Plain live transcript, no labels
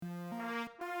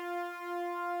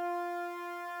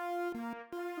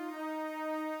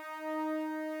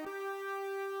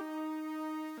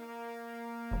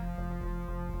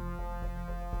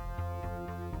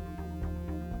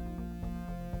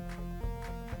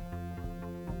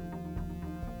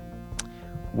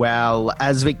Well,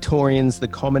 as Victorians, the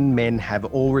common men have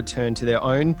all returned to their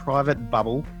own private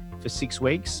bubble for 6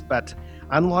 weeks. But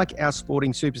unlike our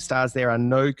sporting superstars, there are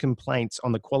no complaints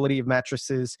on the quality of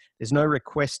mattresses. There's no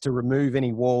request to remove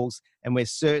any walls. And we're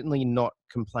certainly not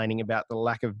complaining about the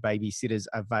lack of babysitters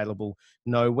available.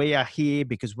 No, we are here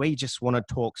because we just want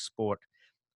to talk sport.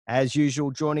 As usual,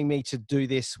 joining me to do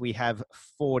this, we have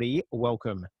Fordy.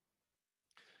 Welcome.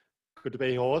 Good to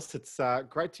be, Horst. It's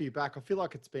great to be back. I feel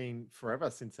like it's been forever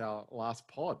since our last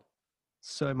pod.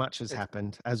 So much has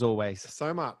happened, as always.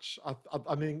 So much.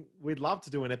 I mean, we'd love to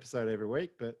do an episode every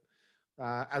week, but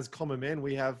as common men,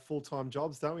 we have full-time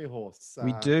jobs, don't we, Horst?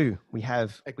 We do. We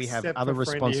have other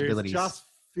responsibilities. Who's just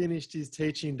finished his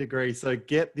teaching degree, so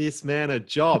get this man a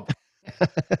job.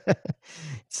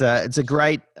 It's a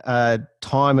great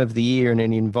time of the year and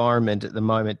an environment at the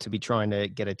moment to be trying to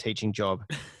get a teaching job.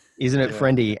 Isn't it,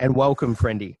 Friendy? And welcome,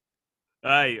 Friendy.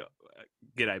 Hey,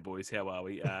 g'day, boys. How are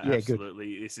we?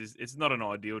 Absolutely. Good. It's not an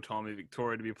ideal time in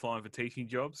Victoria to be applying for teaching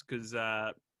jobs because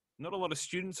not a lot of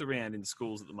students around in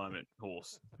schools at the moment,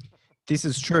 Horse. This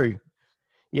is true.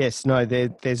 Yes, no,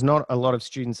 there's not a lot of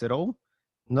students at all.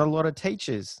 Not a lot of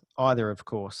teachers either, of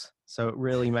course. So it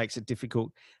really makes it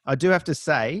difficult. I do have to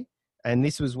say, and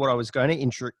this was what I was going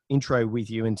to intro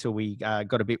with you until we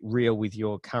got a bit real with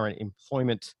your current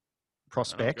employment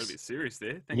prospects. Got a bit serious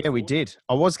there. Thanks, we did.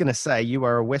 I was going to say you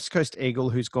are a West Coast Eagle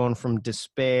who's gone from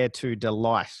despair to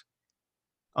delight.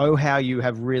 Oh, how you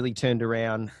have really turned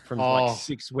around from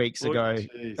 6 weeks ago.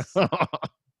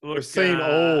 We've seen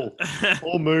all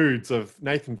moods of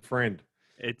Nathan Friend.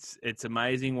 It's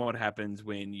amazing what happens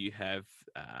when you have.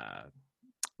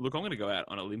 Look, I'm going to go out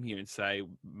on a limb here and say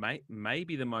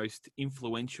maybe the most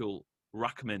influential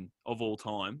ruckman of all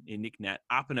time in Nick Nat,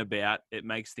 up and about. It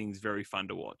makes things very fun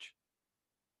to watch.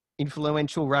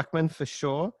 Influential ruckman for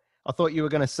sure. I thought you were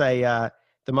going to say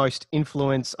the most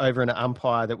influence over an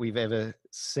umpire that we've ever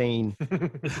seen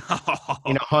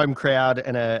in a home crowd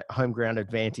and a home ground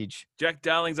advantage. Jack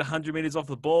Darling's 100 metres off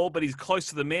the ball, but he's close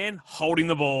to the man holding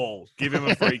the ball. Give him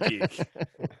a free kick.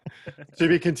 To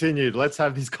be continued. Let's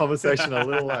have this conversation a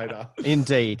little later.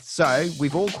 Indeed. So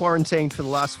we've all quarantined for the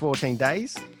last 14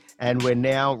 days and we're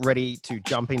now ready to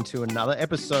jump into another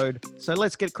episode. So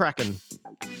let's get cracking.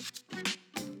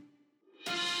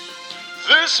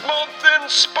 This month in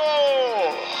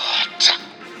sport.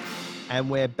 And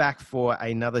we're back for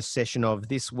another session of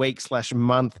this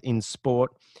week/month in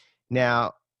sport.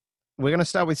 Now, we're going to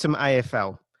start with some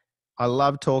AFL. I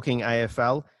love talking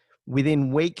AFL.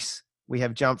 Within weeks, we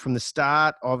have jumped from the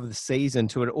start of the season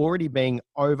to it already being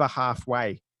over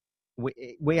halfway.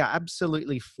 We are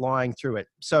absolutely flying through it.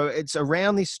 So it's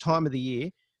around this time of the year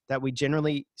that we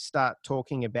generally start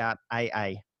talking about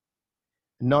AA.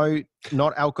 No,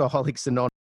 not Alcoholics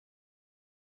Anonymous.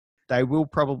 They will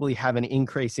probably have an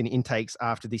increase in intakes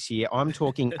after this year. I'm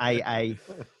talking AA,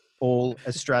 all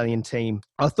Australian team.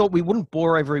 I thought we wouldn't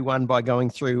bore everyone by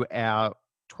going through our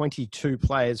 22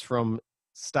 players from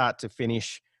start to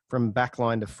finish, from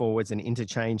backline to forwards and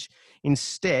interchange.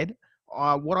 Instead,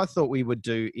 what I thought we would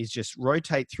do is just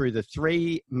rotate through the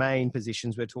three main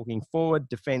positions. We're talking forward,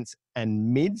 defence,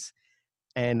 and mids.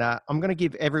 And I'm going to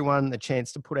give everyone the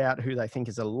chance to put out who they think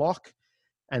is a lock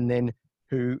and then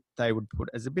who they would put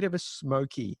as a bit of a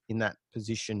smoky in that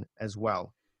position as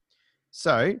well.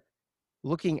 So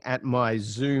looking at my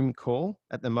Zoom call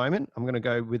at the moment, I'm going to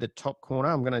go with the top corner.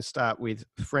 I'm going to start with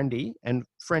Friendy. And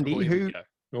Friendy,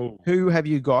 who have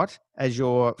you got as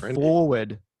your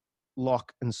forward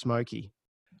lock and smoky?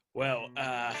 Well,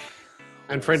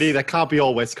 and Friendy, that can't be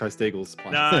all West Coast Eagles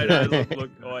players. No,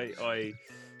 look,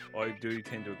 I do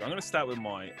tend to. I'm going to start with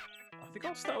I think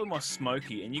I'll start with my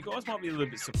smoky, and you guys might be a little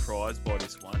bit surprised by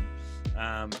this one.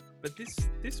 But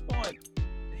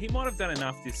he might have done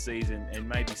enough this season, and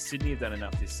maybe Sydney have done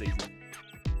enough this season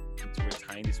to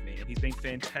retain this man. He's been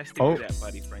fantastic without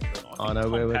Buddy Franklin. I know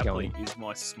where we're going. Is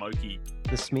my smoky.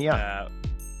 The smear.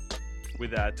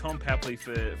 With Tom Papley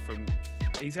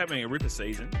he's having a ripper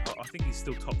season. I think he's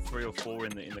still top 3 or 4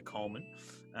 in the Coleman.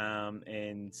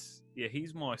 And yeah,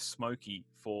 he's my smoky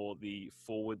for the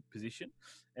forward position,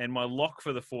 and my lock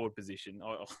for the forward position.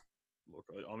 Look,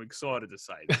 I'm excited to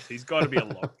say this. He's got to be a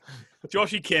lock.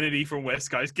 Joshy Kennedy from West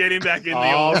Coast. Get him back in the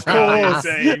Australian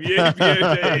team.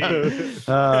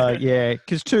 Yeah,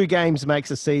 because 2 games makes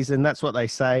a season. That's what they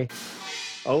say.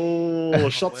 Oh,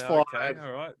 shots fired. Okay,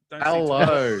 all right.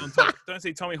 Don't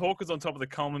see Tommy Hawkins on top of the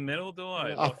Coleman medal, do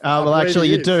I? Well, actually,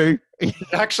 you do. He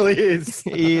actually is.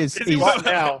 He is. He's right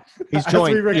now. He's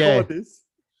joined. As we record this.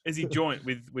 Is he joint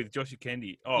with Josh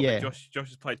Kendi? Oh, Yeah. but Josh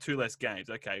has played 2 less games.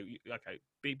 Okay.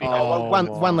 Big Oh, one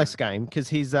my. less game because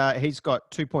he's got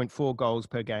 2.4 goals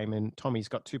per game and Tommy's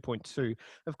got 2.2.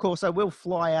 Of course, I will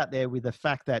fly out there with the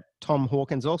fact that Tom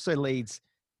Hawkins also leads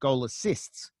goal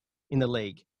assists in the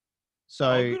league.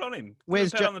 So good on him.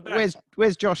 Good pat on the back.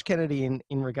 where's Josh Kennedy in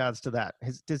regards to that?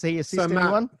 Does he assist Matt,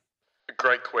 anyone?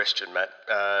 Great question, Matt.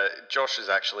 Josh is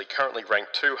actually currently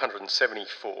ranked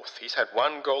 274th. He's had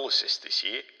 1 goal assist this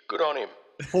year. Good on him.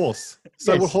 Horse.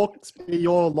 So Yes. would Hawks be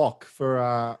your lock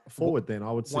for forward then,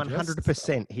 I would suggest?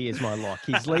 100%. He is my lock.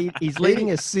 He's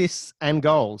leading assists and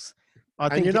goals.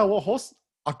 And you know what, Horse?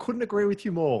 I couldn't agree with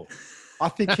you more. I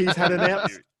think he's had an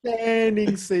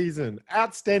outstanding season.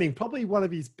 Outstanding. Probably one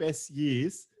of his best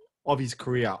years of his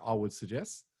career, I would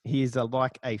suggest. he is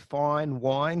like a fine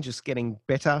wine, just getting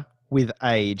better with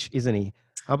age, isn't he?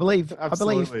 I believe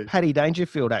Absolutely. Paddy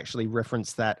Dangerfield actually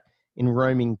referenced that in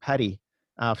Roaming Paddy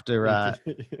after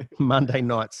Monday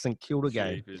night's St Kilda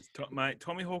game. Jeepers. Mate,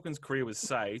 Tommy Hawkins' career was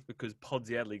saved because Pods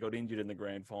Yadley got injured in the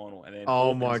grand final, and then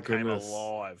Oh, Hawkins my came goodness.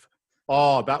 alive.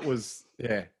 Oh, that was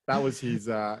his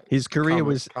His career Come-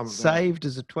 was come back. saved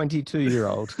as a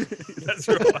 22-year-old. That's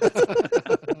right.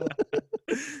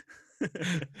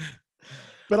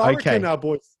 But I Okay. reckon our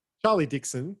boys, Charlie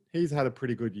Dixon, he's had a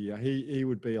pretty good year. He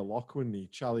would be a lock, wouldn't he?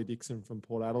 Charlie Dixon from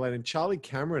Port Adelaide and Charlie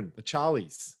Cameron, the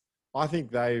Charlies. I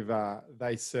think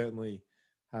they certainly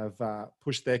have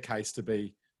pushed their case to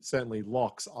be certainly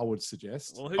locks, I would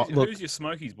suggest. Well, look- who's your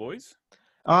Smokies, boys?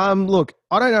 Look,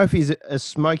 I don't know if he's a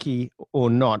smoky or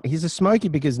not. He's a smoky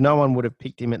because no one would have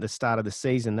picked him at the start of the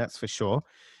season, that's for sure.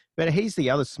 But he's the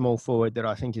other small forward that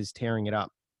I think is tearing it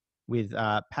up with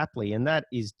Papley, and that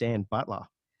is Dan Butler.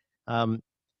 Oh,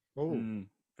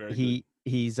 Very good.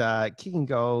 He's kicking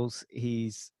goals.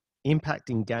 He's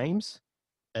impacting games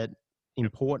at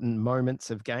important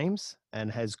moments of games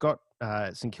and has got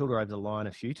St Kilda over the line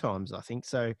a few times, I think.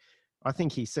 So I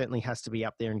think he certainly has to be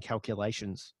up there in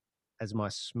calculations as my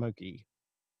smoky.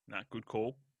 Nah, good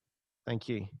call. Thank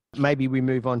you. Maybe we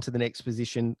move on to the next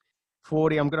position.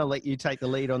 40, I'm going to let you take the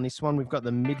lead on this one. We've got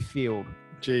the midfield.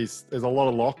 geez, there's a lot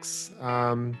of locks.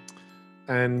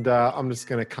 And I'm just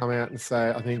going to come out and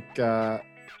say, I think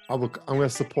I'm going to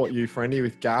support you, Friendy,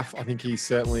 with Gaff. I think he's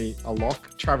certainly a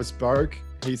lock. Travis Bogue,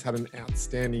 he's had an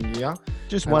outstanding year.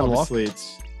 Just And one lock. obviously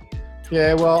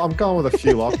yeah, well, I'm going with a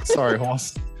few locks. Sorry,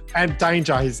 Horse. And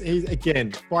Danger, he's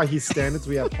again, by his standards,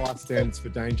 we have high standards for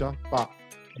Danger. But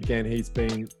again, he's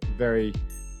been very,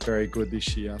 very good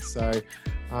this year. So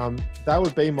that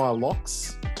would be my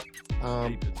locks.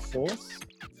 Horse.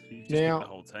 You just Now- picked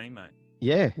the whole team, mate.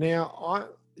 Yeah. Now,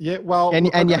 well, And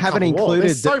look, I'm you gonna haven't cover them all. included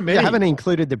There's so you many. haven't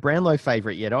included the Brownlow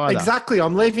favourite yet either. Exactly.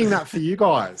 I'm leaving that for you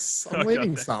guys. I'm I got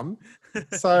leaving that. some.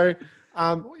 So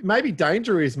maybe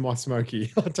Danger is my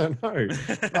smoky. I don't know.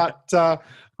 But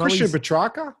Christian he's-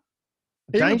 Petrarca,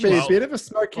 he would Danger- be a bit of a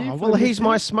smoky. Oh, for well, the he's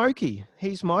my midfield. smoky.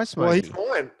 He's my Well, smoky. he's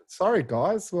mine. Sorry,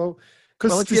 guys. Well,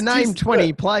 because Well, if you name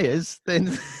 20 players,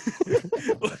 then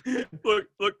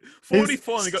look, 40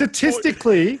 finally got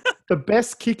statistically the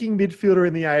best kicking midfielder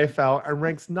in the AFL and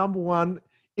ranks number 1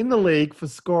 in the league for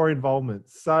score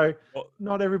involvements. So Well-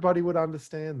 not everybody would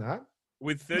understand that.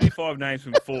 With 35 names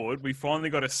from forward, we finally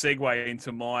got a segue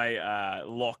into my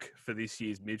lock for this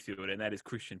year's midfield, and that is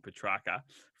Christian Petrarca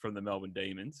from the Melbourne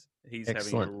Demons. He's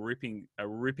Excellent. having a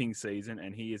ripping season,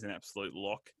 and he is an absolute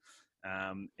lock.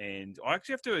 And I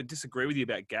actually have to disagree with you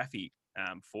about Gaffey,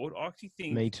 Ford. I actually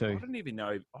think Me too. I don't even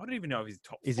know if he's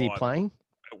top is 5 he playing?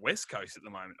 at West Coast at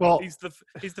the moment. Well- he's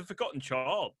the forgotten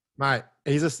child. Mate,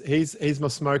 he's my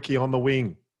smoky on the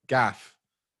wing. Gaff.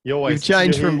 You always You've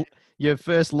changed you- from your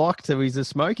first lock to he's a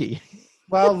smoky.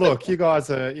 Well, look, you guys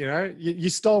are, you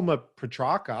stole my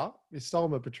Petrarca. You stole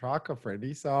my Petrarca,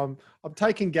 Friendy. So I'm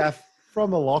taking Gaff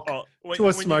from a lock Oh, to a you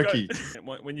go- smoky.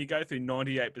 when you go through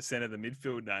 98% of the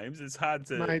midfield names, it's hard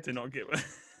Mate. to not get.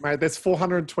 Mate, there's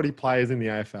 420 players in the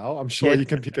AFL. I'm sure Yeah. you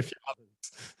can pick a few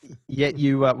others. Yet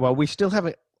you, well, we still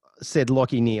haven't said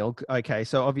Lockie Neal. Okay,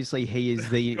 so obviously he is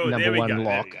the Cool, there number we one go, there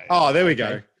lock. we go. Oh, there we Okay.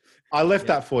 go. I left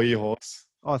Yeah. that for you, Horse.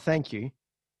 Oh, thank you.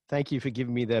 Thank you for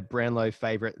giving me the Brownlow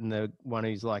favourite and the one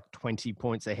who's like 20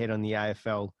 points ahead on the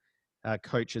AFL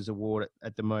Coaches Award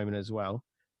at the moment as well.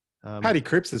 Paddy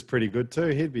Cripps is pretty good too.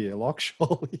 He'd be a lock,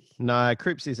 surely. No,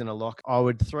 Cripps isn't a lock. I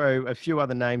would throw a few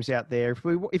other names out there.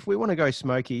 If we want to go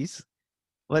Smokies,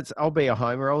 I'll be a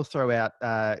homer. I'll throw out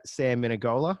Sam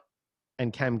Menegola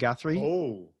and Cam Guthrie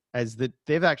Oh.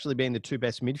 they've actually been the two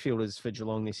best midfielders for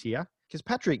Geelong this year. Because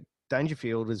Patrick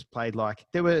Dangerfield has played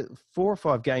there were 4 or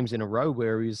 5 games in a row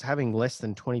where he was having less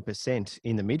than 20%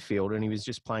 in the midfield and he was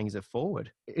just playing as a forward.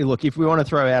 Look, if we want to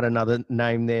throw out another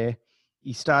name there,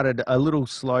 he started a little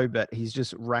slow, but he's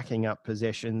just racking up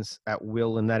possessions at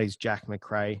will, and that is Jack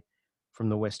McRae from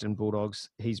the Western Bulldogs.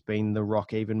 He's been the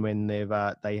rock, even when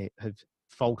they have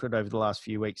faltered over the last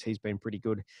few weeks. He's been pretty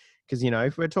good. Because,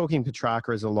 if we're talking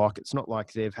Petrarca as a lock, it's not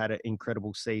like they've had an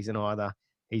incredible season either.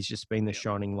 He's just been the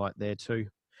shining light there too.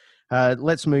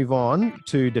 Let's move on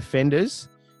to defenders.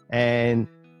 And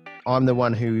I'm the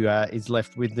one who is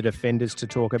left with the defenders to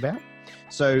talk about.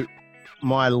 So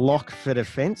my lock for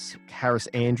defence, Harris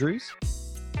Andrews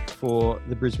for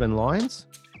the Brisbane Lions.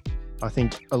 I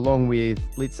think along with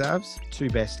Litzavs, two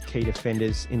best key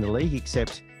defenders in the league,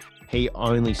 except he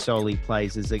only solely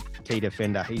plays as a key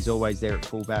defender. He's always there at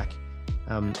fullback.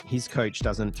 His coach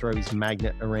doesn't throw his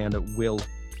magnet around at will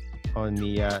on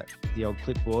the old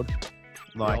clipboard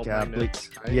like Blitz.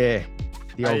 Yeah,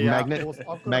 the old magnet,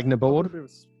 magna board. I've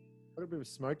got a bit of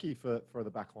smoky for the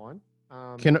back line.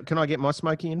 Can I get my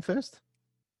smoky in first?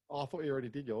 Oh, I thought you already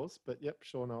did yours, but yep,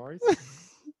 sure, no worries.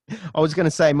 I was going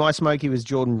to say my smoky was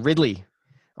Jordan Ridley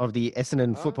of the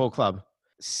Essendon Football Club.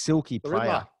 Silky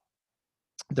player.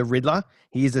 The Riddler.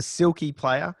 He is a silky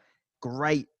player.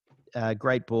 Great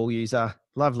ball user.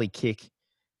 Lovely kick.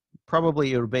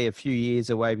 Probably it'll be a few years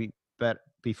away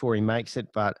before he makes it,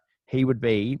 but he would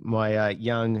be my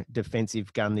young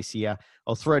defensive gun this year.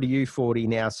 I'll throw to you, 40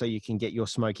 now, so you can get your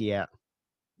smoky out.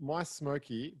 My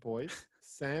smoky, boys,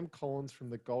 Sam Collins from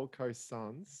the Gold Coast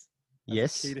Suns.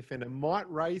 Yes. Key defender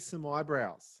might raise some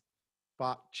eyebrows,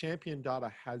 but Champion Data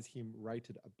has him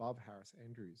rated above Harris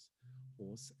Andrews,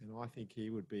 horse, and I think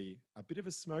he would be a bit of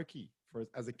a smoky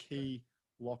as a key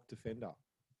lock defender.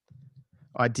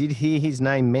 I did hear his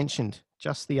name mentioned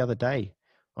just the other day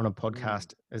on a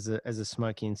podcast as a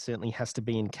smoky, and certainly has to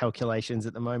be in calculations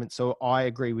at the moment. So I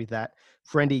agree with that.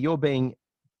 Friendy, you're being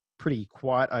pretty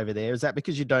quiet over there. Is that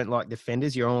because you don't like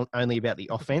defenders? You're only about the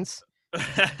offense?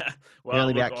 Well, You're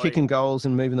only about kicking goals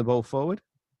and moving the ball forward?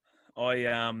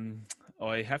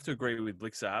 I have to agree with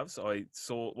Blixarves. I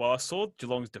saw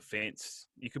Geelong's defence.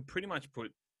 You could pretty much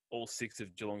put all six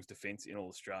of Geelong's defence in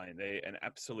All-Australian. They're an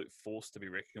absolute force to be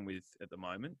reckoned with at the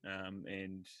moment.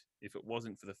 And if it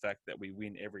wasn't for the fact that we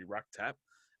win every ruck tap,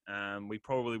 we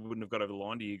probably wouldn't have got over the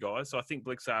line to you guys. So I think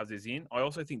Blixarves is in. I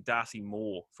also think Darcy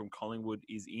Moore from Collingwood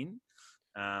is in.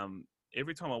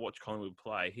 Every time I watch Collingwood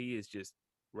play, he is just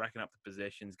racking up the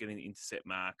possessions, getting the intercept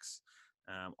marks.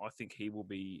 I think he will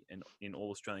be in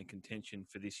All-Australian contention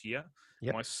for this year.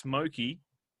 Yep. My smoky,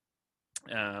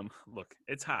 look,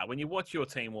 it's hard. When you watch your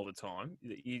team all the time,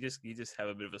 you just have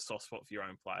a bit of a soft spot for your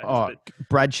own players. Oh, but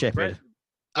Brad Shepherd.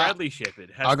 Bradley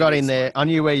Shepherd. I got in there. I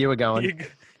knew where you were going.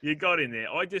 You got in there.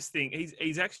 I just think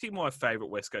he's actually my favourite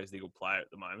West Coast Eagle player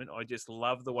at the moment. I just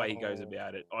love the way he goes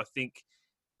about it. I think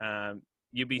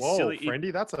you'd be silly.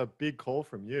 Friendy, that's a big call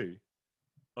from you.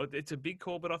 It's a big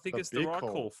call, but I think it's the right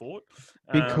call for it.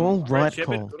 Big call, right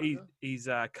Shepherd, call. He's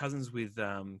cousins with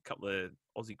a couple of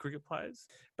Aussie cricket players.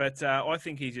 But I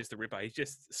think he's just a ripper. He's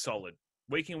just solid.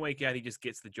 Week in, week out, he just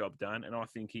gets the job done, and I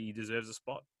think he deserves a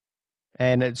spot.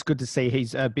 And it's good to see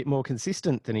he's a bit more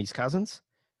consistent than his cousins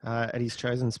at his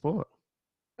chosen sport.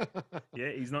 Yeah,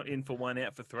 he's not in for one,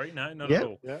 out for three. No, not at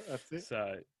all. Yeah, that's it.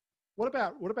 So, what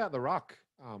about the ruck,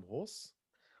 horse?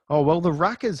 Oh, well, the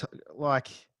ruck is like...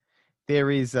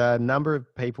 There is a number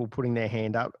of people putting their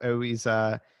hand up. Who is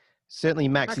certainly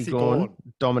Maxi Gawn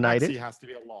dominated. Maxi has to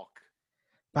be a lock,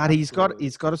 but he's got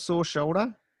a sore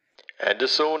shoulder and a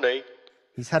sore knee.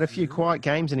 He's had a few quiet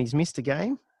games and he's missed a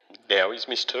game. Now he's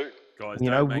missed two. Guys,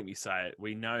 don't make me say it.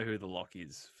 We know who the lock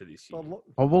is for this year.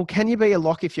 Oh well, can you be a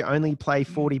lock if you only play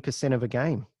 40% of a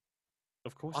game?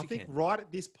 Of course, I think right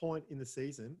at this point in the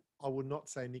season, I would not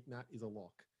say Nick Nat is a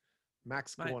lock.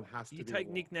 Max Gawn has to be. You take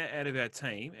Nick Nat out of our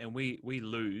team and we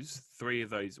lose three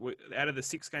of those. Out of the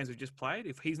 6 games we've just played,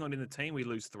 if he's not in the team, we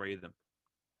lose 3 of them.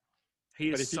 He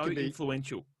is so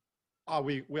influential. Oh,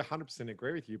 we 100%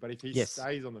 agree with you. But if he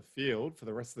stays on the field for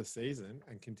the rest of the season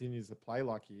and continues to play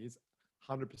like he is,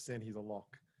 100% he's a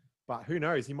lock. But who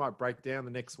knows? He might break down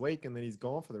the next week and then he's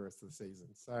gone for the rest of the season.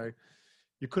 So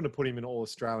you couldn't have put him in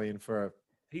All-Australian for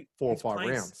 4 or 5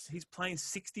 rounds. He's playing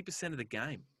 60% of the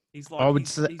game. He's like, I would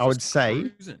say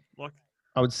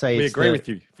we agree with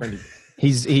you, Friendy.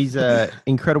 He's an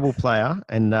incredible player,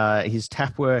 and his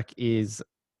tap work is,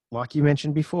 like you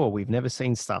mentioned before, we've never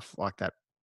seen stuff like that.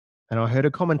 And I heard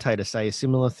a commentator say a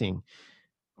similar thing.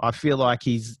 I feel like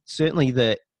he's certainly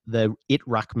the it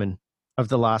ruckman of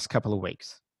the last couple of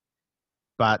weeks.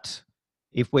 But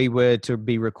if we were to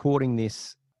be recording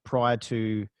this prior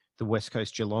to the West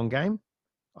Coast Geelong game,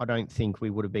 I don't think we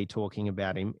would have been talking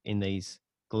about him in these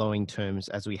glowing terms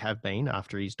as we have been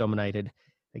after he's dominated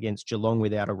against Geelong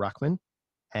without a ruckman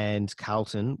and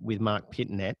Carlton with Mark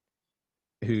Pittonet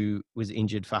who was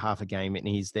injured for half a game, and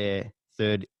he's their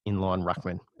third in-line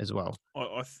ruckman as well.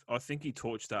 I think he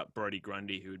torched up Brodie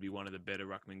Grundy, who would be one of the better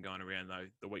ruckmen going around, though,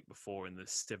 the week before in the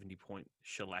 70-point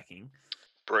shellacking.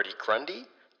 Brodie Grundy,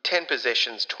 10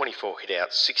 possessions, 24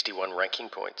 hitouts, 61 ranking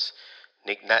points.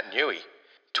 Nick Naitanui,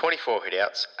 24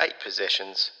 hitouts, 8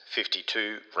 possessions,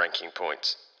 52 ranking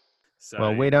points. So,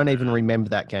 Well, we don't even remember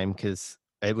that game because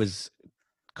it was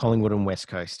Collingwood and West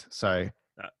Coast. So,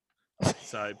 but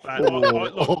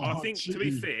I think, to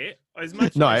be fair, as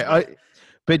much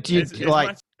but do you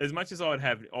like as much as I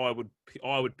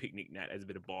would pick Nick Nat as a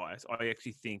bit of bias. I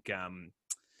actually think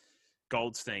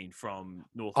Goldstein from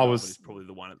North Melbourne is probably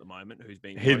the one at the moment who's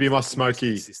been. He'd be my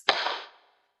smoky.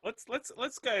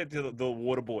 Let's go to the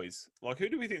water boys. Like, who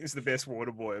do we think is the best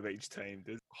water boy of each team?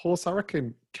 Horse, I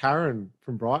reckon Karen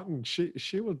from Brighton.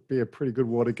 She would be a pretty good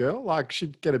water girl. Like,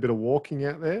 she'd get a bit of walking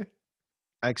out there.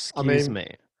 Excuse me.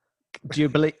 Do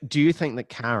you think that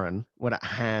Karen would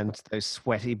hand those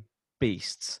sweaty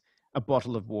beasts a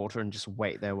bottle of water and just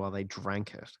wait there while they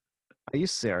drank it? Are you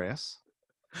serious?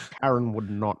 Karen would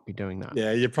not be doing that.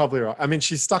 Yeah, you're probably right. I mean,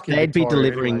 she's stuck in. They'd be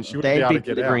Victoria delivering. anyway. They'd be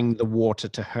delivering the water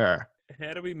to her.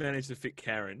 How do we manage to fit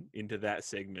Karen into that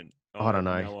segment? I don't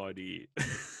know. No idea.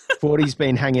 40's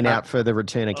been hanging out for the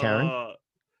return of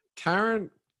Karen.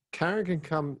 Karen can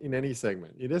come in any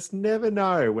segment. You just never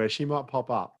know where she might pop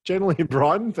up. Generally in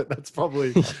Brighton, but that's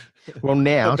probably... Well,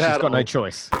 now she's got no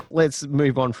choice. Let's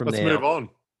move on from there.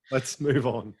 Let's move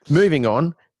on. Moving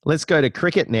on. Let's go to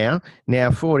cricket now.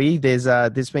 Now, 40,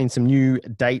 there's been some new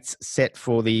dates set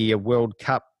for the World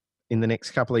Cup in the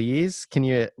next couple of years. Can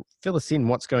you fill us in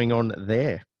what's going on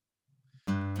there?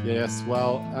 Yes,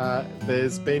 well,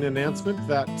 there's been an announcement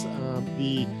that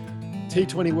the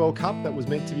T20 World Cup that was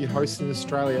meant to be hosted in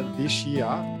Australia this year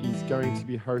is going to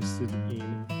be hosted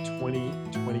in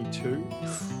 2022.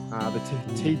 The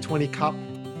T20 Cup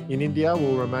in India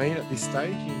will remain at this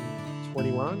stage in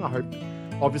 21. I hope,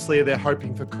 obviously, they're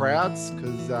hoping for crowds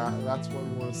because that's what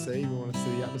we want to see. We want to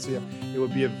see the atmosphere. It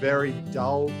would be a very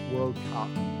dull World Cup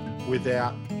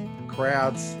without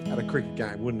crowds at a cricket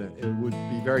game, wouldn't it? It would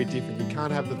be very different. You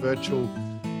can't have the virtual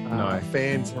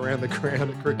fans around the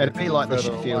ground at cricket. It'd be like the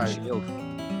Sheffield Shield.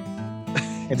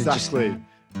 Exactly.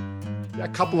 A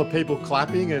couple of people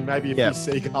clapping and maybe a few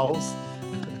seagulls.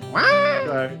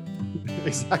 So,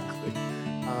 exactly.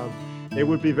 It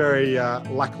would be very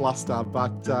lackluster,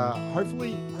 but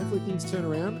hopefully things turn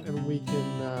around and we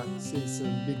can see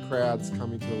some big crowds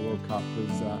coming to the World Cup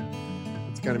because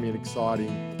it's going to be an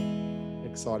exciting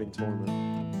tournament.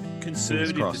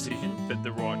 Conservative decision, but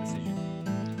the right decision.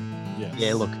 Yes.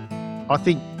 Yeah, look, I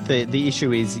think the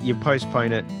issue is you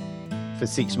postpone it for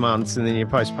 6 months and then you're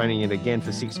postponing it again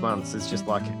for 6 months. It's just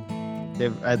like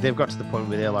they've got to the point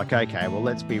where they're like, okay, well,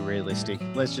 let's be realistic.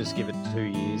 Let's just give it 2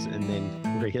 years and then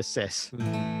reassess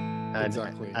and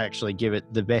actually give it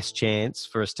the best chance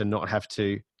for us to not have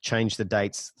to change the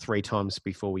dates 3 times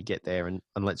before we get there. And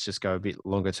let's just go a bit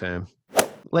longer term.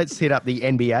 Let's hit up the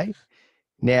NBA.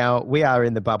 Now, we are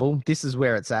in the bubble. This is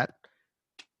where it's at.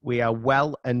 We are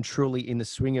well and truly in the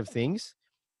swing of things.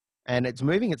 And it's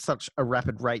moving at such a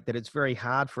rapid rate that it's very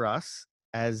hard for us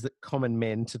as the common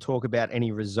men to talk about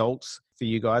any results for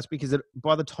you guys because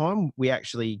by the time we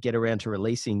actually get around to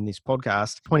releasing this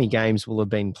podcast, 20 games will have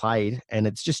been played and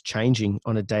it's just changing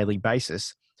on a daily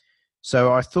basis.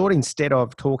 So I thought instead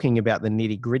of talking about the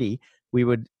nitty-gritty, we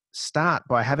would start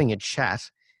by having a chat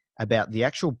about the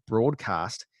actual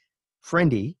broadcast.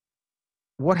 Friendy,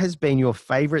 what has been your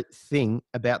favourite thing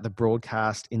about the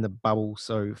broadcast in the bubble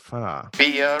so far?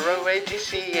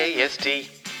 BROADCAST.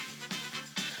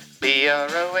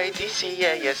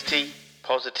 BROADCAST.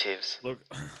 Positives. Look,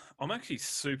 I'm actually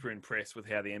super impressed with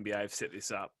how the NBA have set this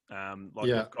up.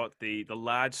 They've got the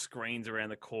large screens around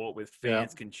the court with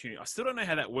fans can tune. I still don't know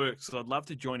how that works, so I'd love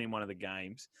to join in one of the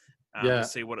games to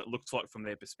see what it looks like from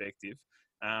their perspective.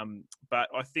 But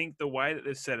I think the way that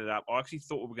they've set it up, I actually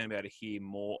thought we were going to be able to hear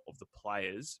more of the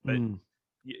players. But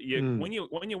when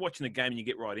you're watching the game and you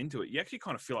get right into it, you actually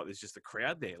kind of feel like there's just a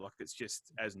crowd there, like it's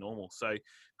just as normal. So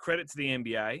credit to the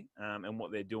NBA and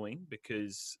what they're doing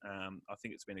because I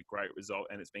think it's been a great result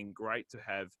and it's been great to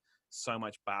have so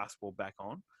much basketball back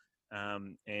on.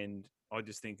 And I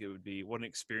just think it would be what an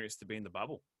experience to be in the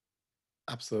bubble.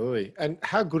 Absolutely. And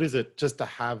how good is it just to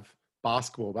have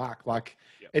basketball back? Like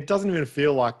it doesn't even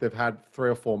feel like they've had 3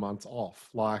 or 4 months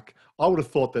off. Like I would have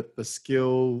thought that the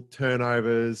skill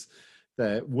turnovers,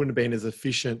 that wouldn't have been as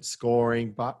efficient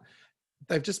scoring, but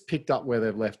they've just picked up where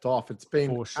they've left off. It's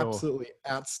been absolutely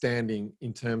outstanding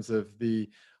in terms of the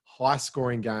high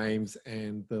scoring games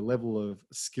and the level of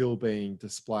skill being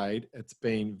displayed. It's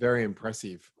been very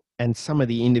impressive. and some of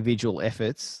the individual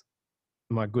efforts,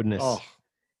 my goodness. Oh,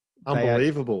 They are-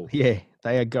 unbelievable. They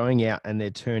are going out and they're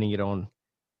turning it on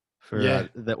for Yeah.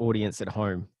 the audience at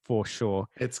home, for sure.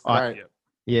 It's I- great.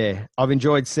 Yeah, I've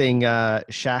enjoyed seeing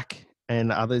Shaq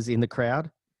and others in the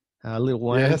crowd. Lil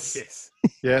Wayne. Yes. Yes.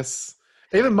 Yes.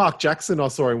 Even Mark Jackson I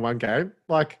saw in one game.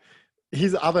 Like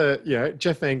his other,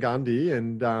 Jeff Van Gundy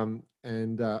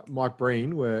and Mike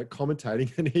Breen were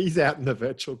commentating, and he's out in the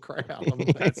virtual crowd. I'm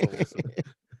like, That's awesome.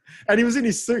 and he was in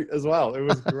his suit as well. It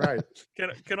was great.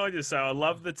 Can I just say, I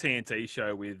love the TNT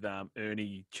show with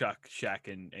Ernie, Chuck,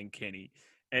 Shaq, and Kenny.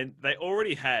 And they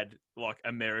already had like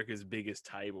America's biggest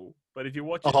table, but if you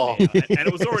watch it Oh. now, and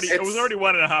it was already It's-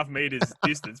 1.5 meters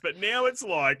distance, but now it's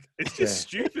like it's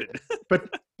just Yeah. stupid.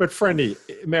 But friendly,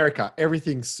 America,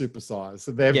 everything's supersized.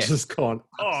 So they've Yeah. just gone.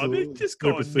 Oh, they've absolutely just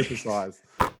super gone nuts. supersized.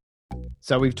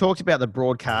 So we've talked about the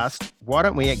broadcast. Why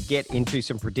don't we get into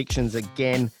some predictions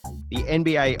again? The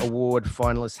NBA award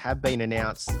finalists have been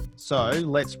announced. So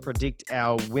let's predict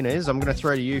our winners. I'm going to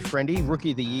throw to you, Friendy,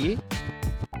 Rookie of the Year.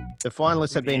 The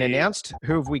finalists have been Yeah. announced.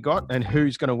 Who have we got and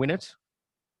who's going to win it?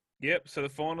 Yep. So the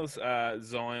finals are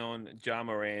Zion, Ja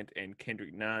Morant, and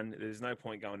Kendrick Nunn. There's no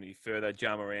point going any further.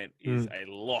 Ja Morant is a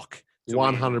lock. to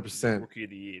win 100%. Rookie of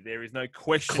the Year. There is no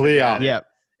question. Clear. about it. Yeah,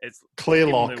 It's Clear give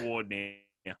him lock. the award now.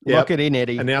 Yep. lock it in,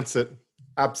 Eddie. Announce it.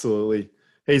 Absolutely.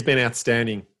 He's been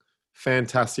outstanding.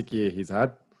 Fantastic year he's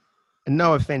had.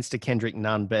 No offense to Kendrick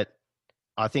Nunn, but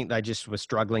I think they just were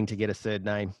struggling to get a third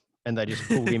name and they just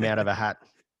pulled him out of a hat.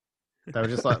 They were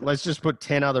just like, let's just put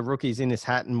 10 other rookies in this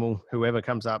hat and whoever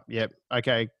comes up. Yep.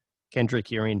 Okay. Kendrick,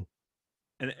 you're in.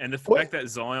 And the What- fact that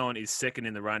Zion is second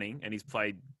in the running and he's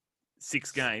played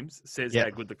 6 games says Yeah. how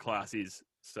good the class is.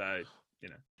 So,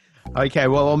 Okay.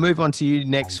 Well, I'll move on to you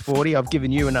next, 40. I've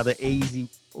given you another easy.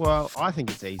 Well, I think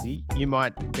it's easy. You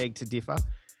might beg to differ.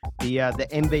 The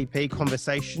MVP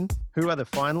conversation. Who are the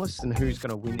finalists and who's going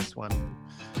to win this one?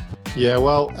 Yeah,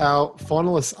 well, our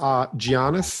finalists are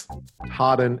Giannis,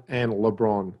 Harden, and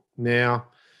LeBron. Now,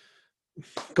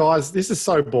 guys, this is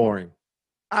so boring.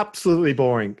 Absolutely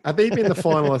boring. Have they been the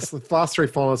finalists, the last 3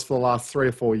 finalists for the last 3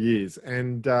 or 4 years?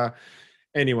 And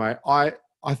anyway, I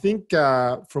think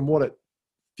from what it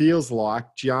feels like,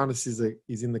 Giannis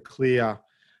is in the clear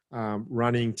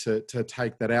running to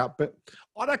take that out. But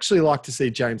I'd actually like to see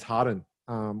James Harden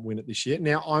win it this year.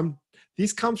 Now,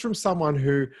 this comes from someone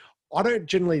who I don't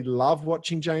generally love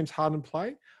watching James Harden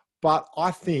play, but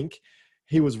I think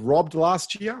he was robbed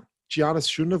last year. Giannis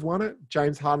shouldn't have won it.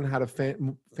 James Harden had a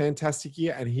fantastic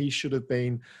year, and he should have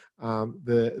been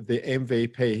the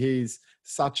MVP. He's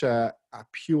such a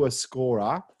pure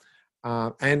scorer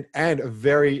and a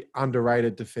very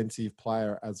underrated defensive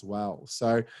player as well.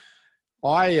 So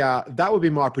that would be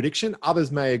my prediction.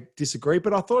 Others may disagree,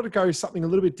 but I thought it'd go something a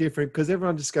little bit different because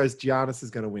everyone just goes Giannis is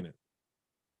going to win it.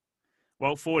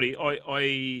 well, 40,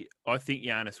 I think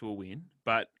Giannis will win,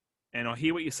 and I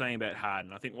hear what you're saying about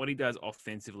Harden. I think what he does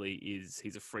offensively is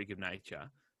he's a freak of nature,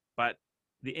 but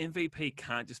the MVP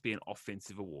can't just be an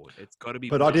offensive award. It's got to be.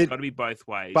 But it's got to be both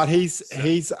ways. But he's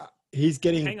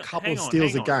getting Hang a on, couple hang of on,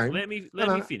 steals hang a on. game. Let me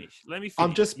No. finish.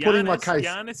 I'm just putting my case.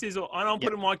 Giannis is, and I'm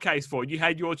putting my case forward. You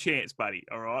had your chance, buddy.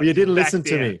 All right. Well, you didn't Back listen to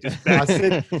down. me. Just I back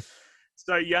said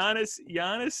So Giannis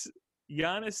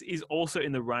is also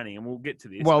in the running, and we'll get to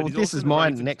this. Well, but he's this also is in the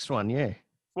running my for- next one. Yeah.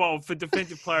 Well, for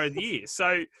Defensive Player of the Year.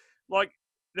 So, like,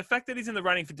 the fact that he's in the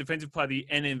running for Defensive Player of the Year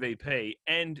and MVP,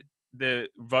 and the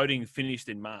voting finished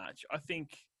in March, I think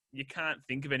you can't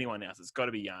think of anyone else. It's got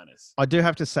to be Giannis. I do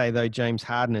have to say, though, James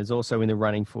Harden is also in the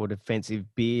running for Defensive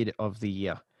Beard of the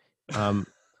Year.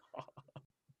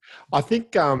 I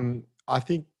think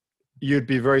you'd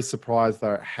be very surprised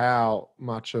though how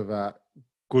much of a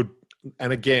good.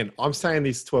 And again, I'm saying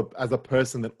this as a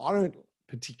person that I don't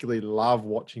particularly love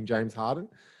watching James Harden,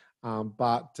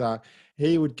 but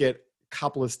he would get a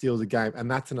couple of steals a game, and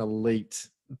that's an elite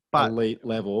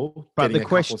level. But getting the a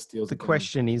couple of steals the a game.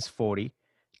 question is, 40,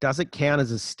 does it count as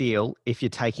a steal if you're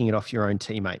taking it off your own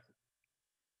teammate?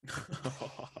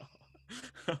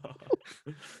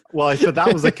 Well, if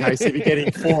that was the case, he'd be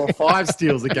getting 4 or 5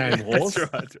 steals a game, horse.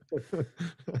 That's right.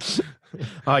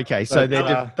 Okay, so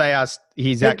But,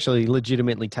 he's yeah. actually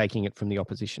legitimately taking it from the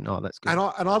opposition. Oh, that's good.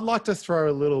 And I'd like to throw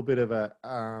a little bit of a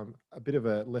bit of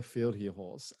a left field here,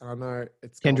 horse. And I know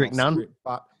it's gone Kendrick off Nunn? script,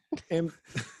 but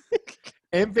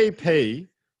MVP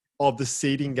of the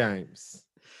seeding games.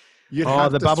 You'd Oh,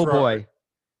 have the to bubble throw boy.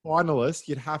 finalist.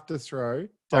 You'd have to throw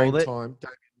Hold it. Dame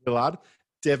Lillard,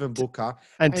 Devin Booker,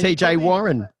 And and TJ probably-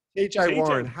 Warren. TJ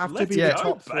Warren have to let's be go, the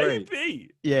top 3.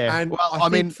 baby. Yeah. And well, I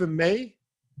think for me,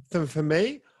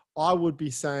 I would be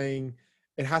saying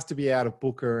it has to be out of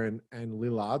Booker and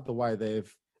Lillard the way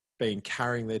they've been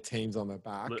carrying their teams on their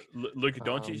back. Luka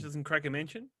Doncic doesn't crack a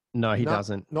mention? No, he No,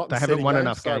 doesn't. not in They haven't setting won games.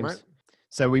 enough Sorry, games. mate.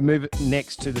 So we move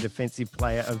next to the Defensive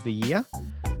Player of the Year.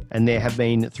 And there have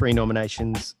been 3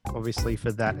 nominations, obviously,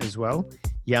 for that as well.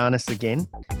 Giannis again,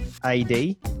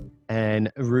 AD,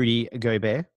 and Rudy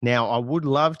Gobert. Now, I would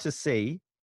love to see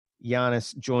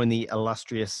Giannis join the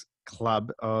illustrious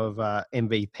club of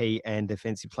MVP and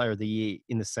Defensive Player of the Year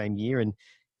in the same year. And,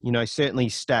 certainly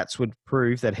stats would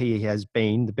prove that he has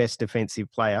been the best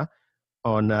defensive player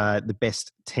on the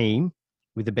best team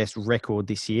with the best record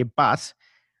this year. But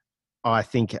I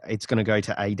think it's going to go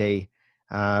to AD.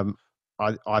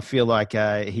 I feel like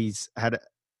he's had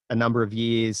a number of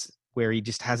years where he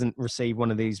just hasn't received one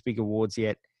of these big awards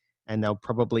yet, and they'll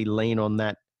probably lean on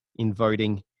that in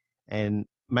voting and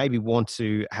maybe want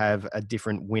to have a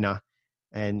different winner.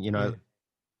 And,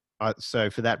 so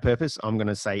for that purpose, I'm going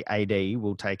to say AD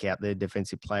will take out the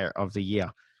Defensive Player of the Year.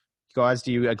 Guys,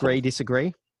 do you agree,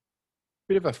 disagree?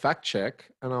 Bit of a fact check,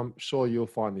 and I'm sure you'll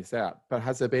find this out, but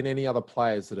has there been any other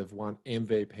players that have won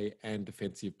MVP and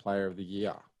Defensive Player of the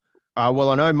Year?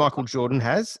 Well, I know Michael Jordan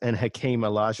has, and Hakeem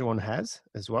Olajuwon has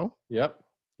as well. Yep.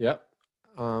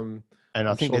 And I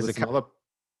I'm think sure there's a couple. another,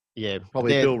 Yeah,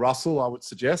 probably Bill Russell, I would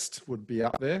suggest, would be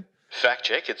up there. Fact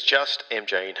check, it's just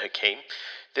MJ and Hakeem.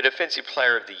 The Defensive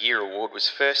Player of the Year award was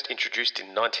first introduced in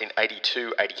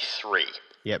 1982-83.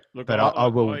 Yep, Look, but I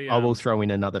will throw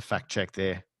in another fact check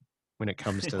there when it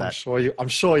comes to that. I'm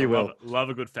sure you will. Love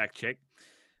a good fact check.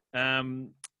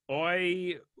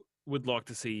 I would like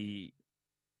to see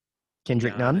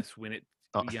Kendrick Nunn. win it.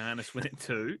 Oh. Giannis win it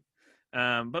too.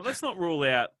 But let's not rule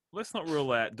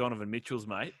out Donovan Mitchell's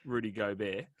mate, Rudy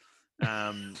Gobert.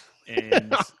 And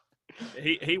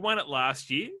he won it last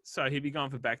year, so he'd be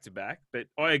going for back-to-back. But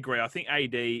I agree. I think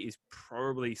AD is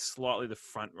probably slightly the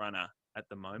front runner at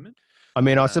the moment. I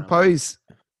mean, I suppose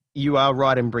you are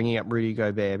right in bringing up Rudy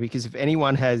Gobert, because if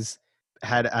anyone has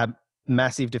had a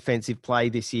massive defensive play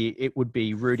this year, it would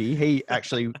be Rudy. He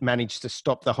actually managed to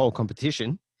stop the whole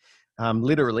competition,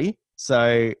 literally.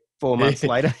 So 4 months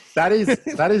later. That is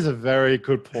a very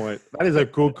good point. That is a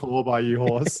good call by you,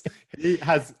 Horse. He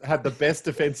has had the best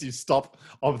defensive stop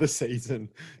of the season.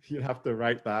 You'd have to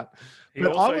rate that. He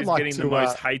also is getting the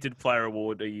most hated player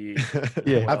award a year.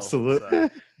 Yeah, absolutely. So.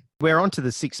 We're on to the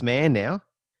 6th man now.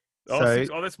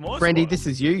 That's my Brandy, spot. this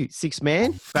is you. 6th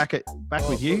man. Back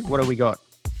with you. What do we got?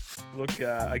 Look,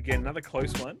 again, another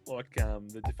close one. Like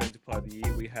the Defensive Player of the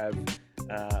Year, we have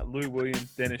Lou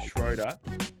Williams, Dennis Schroeder,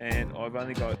 and I've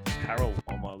only got Harrell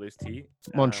on my list here.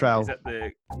 Montreal. Is that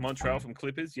the Montreal from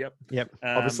Clippers? Yep.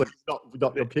 Obviously,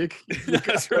 not your pick.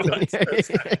 That's right.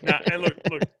 No, and look,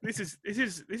 this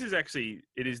is actually,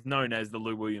 it is known as the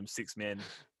Lou Williams 6th man.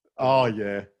 Oh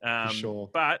yeah, for sure.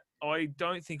 But I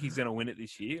don't think he's going to win it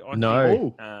this year. I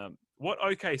No. think, what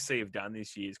OKC have done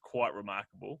this year is quite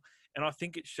remarkable. And I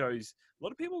think it shows a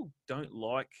lot of people don't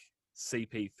like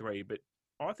CP3, but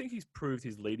I think he's proved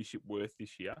his leadership worth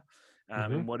this year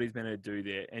and what he's going to do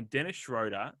there. And Dennis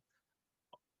Schroeder,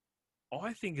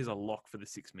 I think, is a lock for the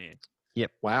 6th man.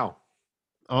 Yep. Wow.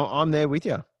 I'm there with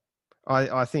you.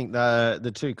 I think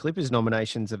the 2 Clippers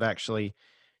nominations have actually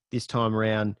this time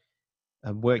around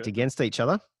worked against each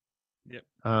other. Yep.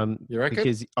 You reckon?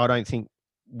 Because I don't think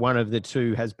one of the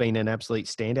 2 has been an absolute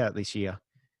standout this year.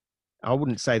 I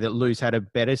wouldn't say that Lou's had a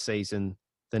better season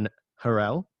than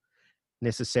Harrell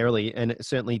necessarily, and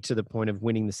certainly to the point of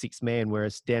winning the 6th man,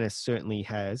 whereas Dennis certainly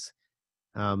has,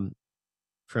 from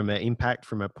an impact,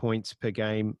 from a points per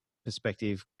game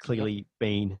perspective, clearly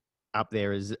been up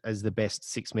there as the best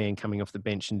 6th man coming off the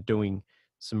bench and doing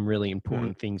some really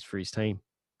important things for his team.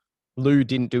 Lou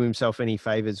didn't do himself any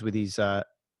favors with his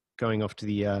going off to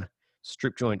the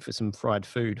strip joint for some fried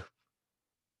food.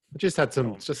 Just had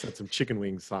some chicken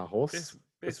wings, Horse.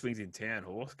 Best wings in town,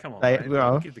 Horse. Come on, They-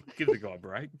 well- give the guy a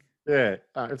break. Yeah,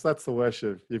 if that's the worst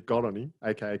you've got on him,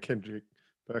 aka Kendrick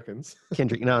Perkins.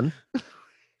 Kendrick Nunn.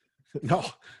 No.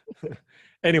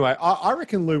 Anyway, I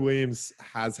reckon Lou Williams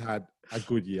has had a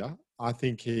good year. I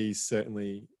think he's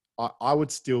certainly. I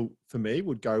would still, for me,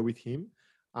 would go with him.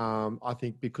 I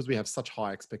think because we have such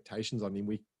high expectations on him,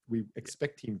 we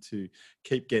expect him to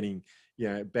keep getting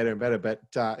better and better. But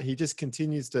he just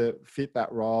continues to fit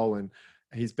that role, and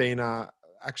he's been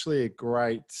actually a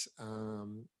great.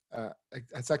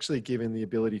 It's actually given the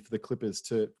ability for the Clippers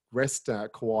to rest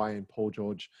Kawhi and Paul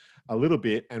George a little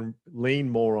bit and lean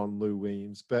more on Lou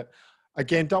Williams. But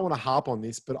again, don't want to harp on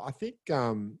this, but I think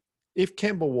if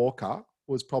Kemba Walker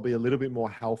was probably a little bit more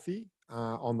healthy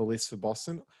on the list for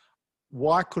Boston,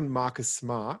 why couldn't Marcus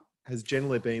Smart, has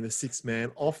generally been the 6th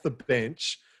man off the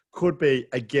bench, could be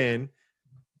again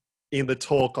in the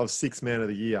talk of 6th man of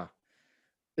the year?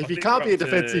 If he think can't we're be a up to-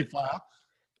 defensive player,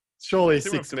 surely I he's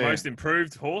think we're up sixth to man. most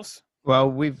improved horse.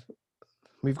 Well, we've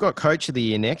got coach of the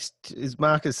year next. Is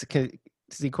Marcus?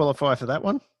 Does he qualify for that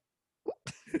one?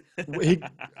 He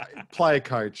player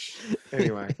coach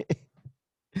anyway.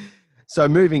 So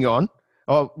moving on.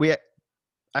 Oh, we've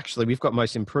got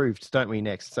most improved, don't we?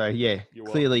 Next. So yeah, You're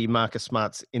clearly Marcus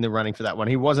Smart's in the running for that one.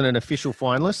 He wasn't an official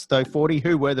finalist though. 40.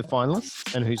 Who were the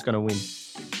finalists and who's going to win?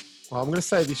 Well, I'm going to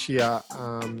say this year,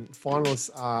 finalists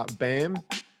are Bam,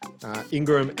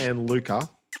 Ingram, and Luca.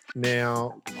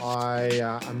 Now,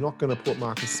 I'm not going to put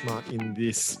Marcus Smart in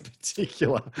this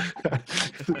particular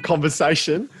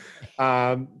conversation,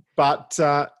 but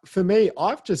for me,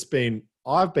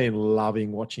 I've been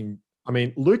loving watching. I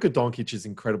mean, Luka Doncic is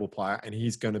an incredible player, and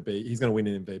he's going to win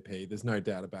an MVP. There's no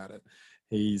doubt about it.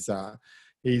 He's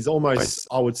almost,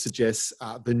 I would suggest,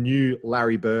 the new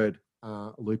Larry Bird,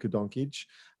 Luka Doncic.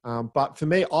 But for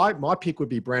me, my pick would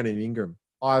be Brandon Ingram.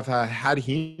 I've had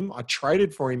him. I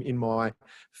traded for him in my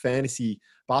fantasy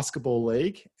basketball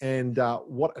league, and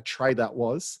what a trade that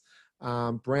was.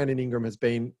 Brandon Ingram has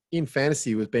been in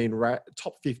fantasy was being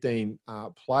top 15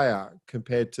 player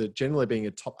compared to generally being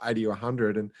a top 80 or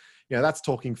 100, and that's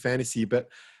talking fantasy. But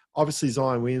obviously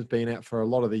Zion Williams been out for a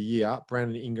lot of the year.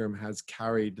 Brandon Ingram has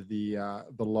carried the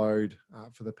load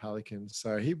for the Pelicans,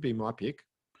 so he'd be my pick.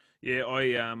 Yeah,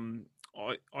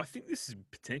 I think this is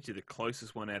potentially the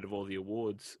closest one out of all the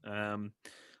awards.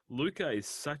 Luka is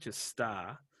such a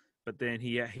star, but then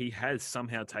he has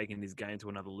somehow taken his game to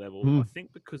another level. I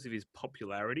think because of his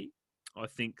popularity, I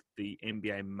think the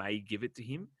NBA may give it to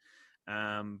him.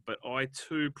 But I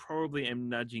too probably am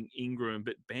nudging Ingram,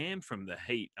 but Bam from the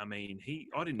Heat. I mean,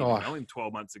 I didn't even know him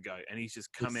 12 months ago, and he's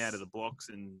just come out of the blocks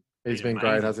and he's been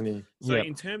great, hasn't he? So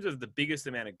in terms of the biggest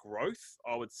amount of growth,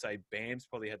 I would say Bam's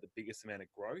probably had the biggest amount of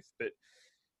growth, but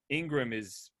Ingram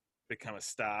has become a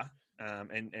star,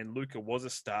 and Luka was a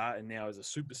star and now is a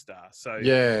superstar. So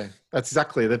yeah, that's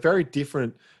exactly. They're very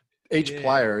different. Each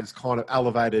player is kind of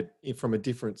elevated from a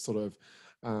different sort of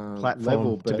platform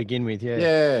level to begin with.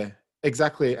 Yeah,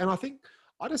 exactly. And I think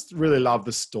I just really love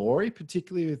the story,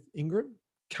 particularly with Ingram.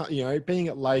 Being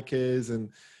at Lakers,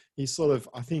 and he's sort of,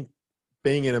 I think,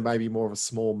 being in maybe more of a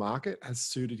small market has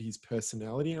suited his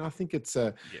personality. And I think it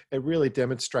really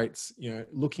demonstrates,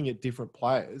 looking at different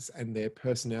players and their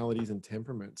personalities and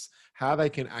temperaments, how they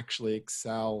can actually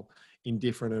excel in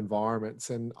different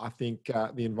environments. And I think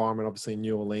the environment, obviously, in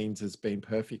New Orleans has been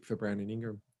perfect for Brandon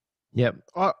Ingram. Yep.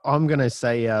 I'm going to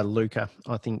say Luka,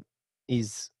 I think,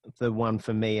 is the one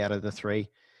for me out of the three.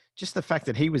 Just the fact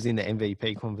that he was in the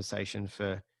MVP conversation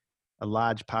for a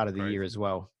large part of the year as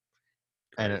well.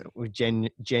 And it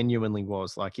genuinely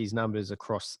was. Like, his numbers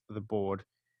across the board.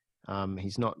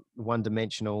 He's not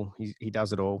one-dimensional. He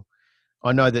does it all.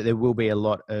 I know that there will be a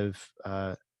lot of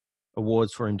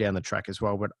awards for him down the track as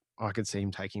well, but I could see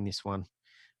him taking this one.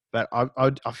 But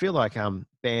I feel like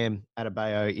Bam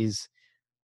Adebayo is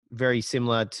very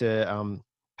similar to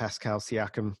Pascal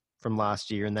Siakam from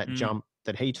last year and that jump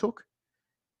that he took.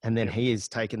 And then he has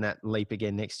taken that leap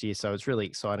again next year. So it's really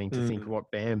exciting to think what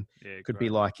Bam could be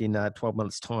like in 12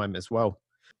 months' time as well.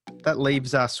 That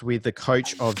leaves us with the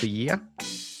Coach of the Year.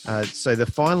 So the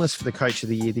finalists for the Coach of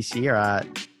the Year this year are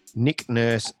Nick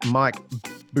Nurse, Mike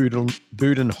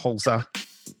Budenholzer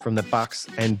from the Bucks,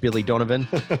 and Billy Donovan.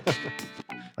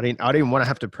 I didn't want to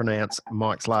have to pronounce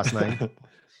Mike's last name.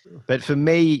 But for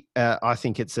me, I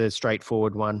think it's a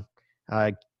straightforward one.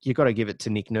 You've got to give it to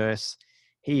Nick Nurse.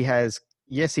 He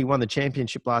won the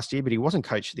championship last year, but he wasn't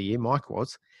Coach of the Year. Mike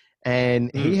was.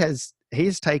 And he has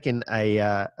taken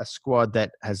a squad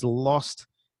that has lost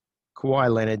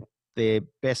Kawhi Leonard, their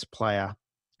best player,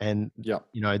 and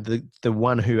the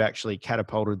one who actually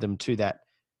catapulted them to that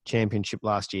championship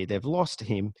last year. They've lost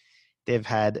him. They've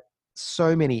had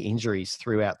so many injuries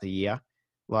throughout the year.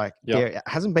 There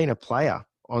hasn't been a player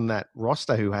on that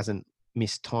roster who hasn't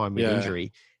missed time with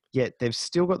injury, yet they've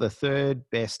still got the third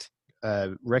best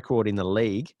record in the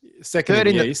league. Third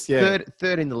in the East,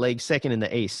 Third in the league, second in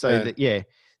the East. So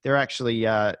they're actually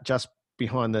just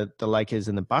behind the Lakers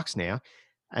and the Bucks now,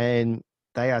 and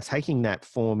they are taking that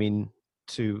form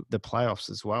into the playoffs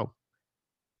as well.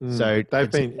 So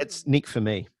it's Nick for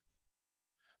me.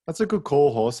 That's a good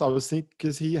call, Horse. I was thinking,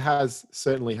 because he has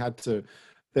certainly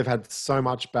they've had so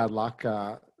much bad luck,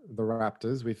 the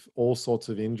Raptors, with all sorts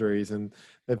of injuries, and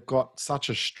they've got such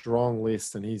a strong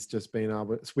list, and he's just been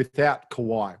able, without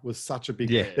Kawhi, was such a big,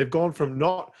 they've gone from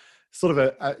not sort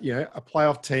of a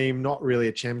playoff team, not really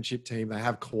a championship team. They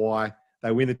have Kawhi,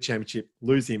 they win the championship,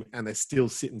 lose him, and they're still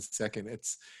sitting second.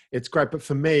 It's great. But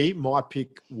for me, my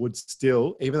pick would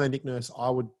still, even though Nick Nurse,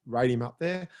 I would rate him up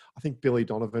there. I think Billy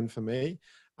Donovan for me.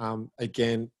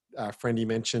 Again, Friendy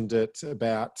mentioned it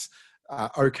about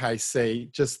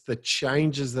OKC, just the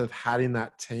changes they've had in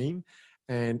that team,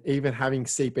 and even having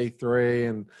CP3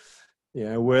 and, you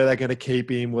know, were they going to keep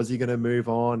him? Was he going to move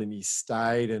on? And he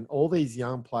stayed, and all these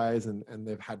young players, and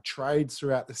they've had trades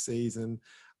throughout the season,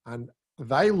 and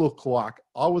they look like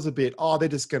I was a bit, they're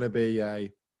just going to be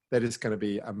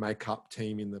a make-up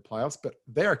team in the playoffs, but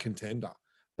they're a contender.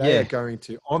 They are going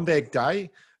to, on their day,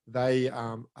 they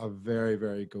are very,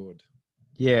 very good.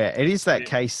 Yeah, it is that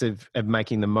case of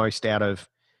making the most out of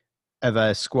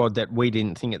a squad that we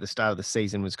didn't think at the start of the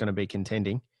season was going to be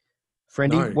contending.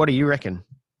 Friendy, what do you reckon?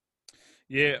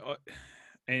 Yeah,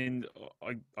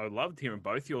 I loved hearing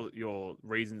both your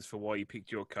reasons for why you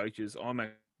picked your coaches. I'm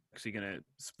actually going to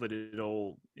split it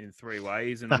all in three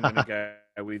ways, and I'm going to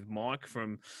go with Mike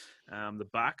from the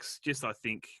Bucks. Just I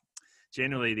think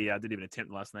generally I didn't even attempt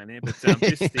the last name there, but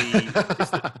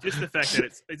just the fact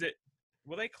that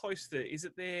were they close to? Is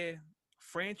it their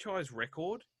franchise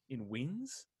record in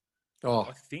wins?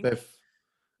 I think.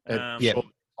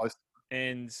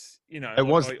 And you know, it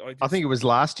was. I think it was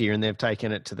last year, and they've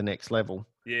taken it to the next level.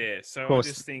 Yeah, so of course, I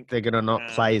just think they're going to not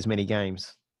play as many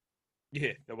games.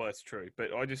 Yeah, well, that's true.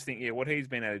 But I just think, what he's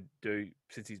been able to do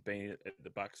since he's been at the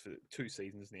Bucks for 2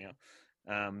 seasons now.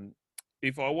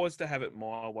 If I was to have it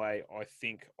my way, I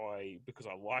think because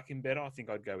I like him better, I think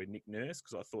I'd go with Nick Nurse,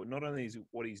 because I thought not only is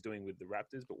what he's doing with the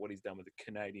Raptors, but what he's done with the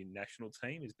Canadian national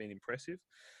team has been impressive.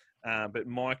 But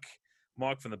Mike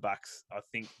from the Bucks, I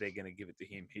think they're going to give it to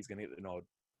him. He's going to get the nod.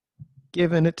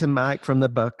 Giving it to Mike from the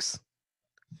Bucks.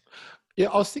 Yeah,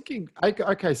 I was thinking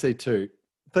OKC too.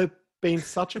 They've been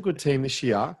such a good team this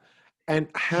year, and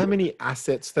how many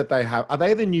assets that they have. Are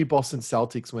they the new Boston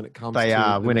Celtics when it comes they to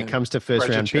are when it comes to first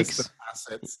round picks?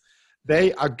 Assets.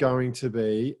 They are going to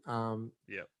be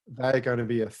they're going to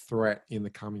be a threat in the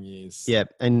coming years. Yeah,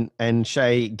 and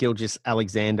Shai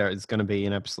Gilgeous-Alexander is going to be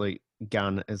an absolute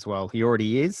gun as well. He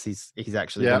already is. He's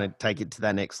actually going to take it to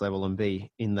that next level and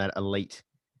be in that elite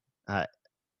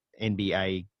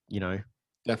NBA,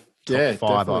 top 5.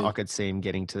 Definitely. I could see him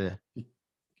getting to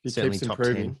he certainly keeps top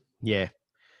improving. 10. Yeah.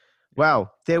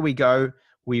 Well, there we go.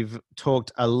 We've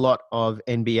talked a lot of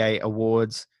NBA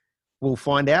awards. We'll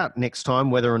find out next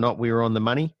time whether or not we were on the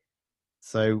money.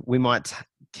 So we might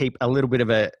keep a little bit of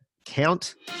a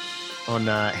count on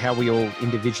how we all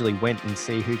individually went and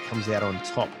see who comes out on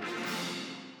top.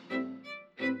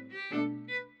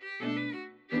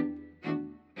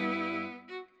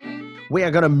 We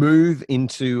are going to move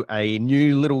into a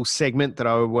new little segment that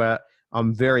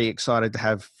I'm very excited to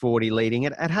have 40 leading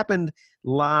it. It happened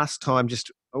last time, just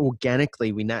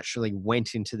organically, we naturally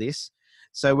went into this.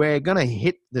 So we're going to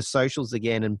hit the socials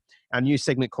again, and our new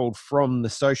segment called From the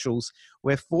Socials,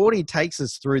 where 40 takes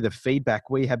us through the feedback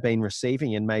we have been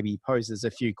receiving and maybe poses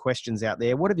a few questions out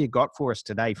there. What have you got for us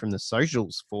today from the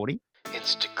socials, 40?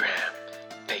 Instagram,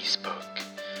 Facebook,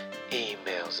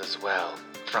 emails as well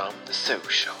from the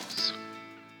socials.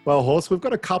 Well, Horse, we've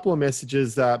got a couple of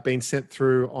messages being sent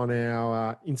through on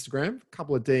our Instagram, a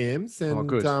couple of DMs. And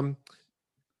good.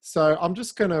 So I'm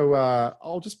just going to,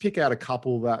 I'll just pick out a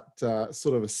couple that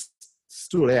sort of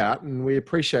stood out. And we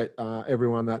appreciate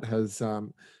everyone that has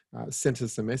sent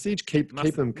us a message. Keep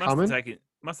them coming.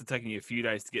 Must have taken you a few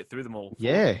days to get through them all.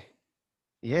 Yeah.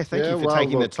 Yeah, thank you for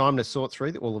taking the time to sort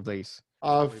through all of these.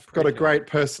 I've got a great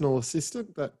personal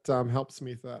assistant that helps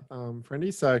me with that,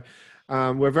 Friendy. So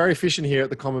we're very efficient here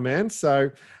at the Common Man. So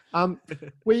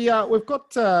we've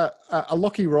got a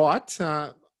Lockie Wright.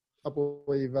 I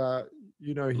believe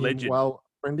you know him legend. Well,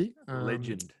 Friendy.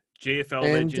 Legend. GFL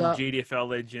legend, GDFL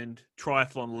legend,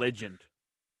 triathlon legend.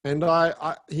 And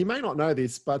he may not know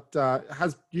this, but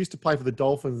has used to play for the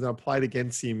Dolphins, and I played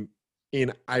against him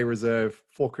in a reserve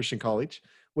for Christian College.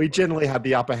 We generally had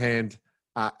the upper hand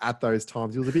at those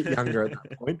times. He was a bit younger at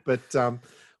that point, but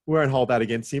we won't hold that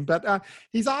against him. But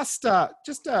he's asked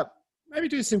maybe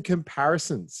do some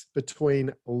comparisons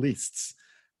between lists.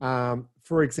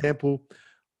 For example,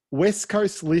 West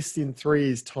Coast list in 3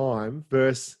 years' time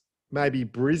versus maybe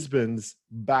Brisbane's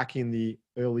back in the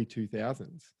early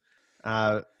 2000s.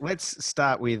 Let's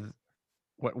start with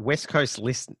what West Coast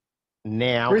list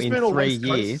now Brisbane in 3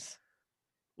 years.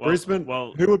 Brisbane.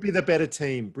 Well, who would be the better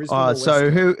team? Brisbane. Or West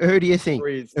so Coast? who do you think?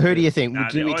 Who do you think?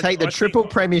 Do we take the triple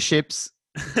premierships?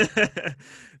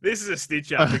 This is a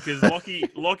stitch up because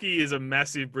Lockie is a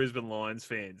massive Brisbane Lions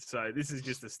fan. So this is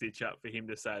just a stitch up for him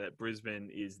to say that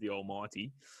Brisbane is the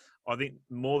almighty. I think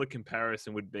more the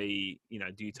comparison would be,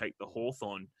 do you take the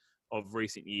Hawthorn of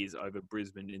recent years over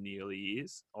Brisbane in the early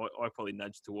years? I probably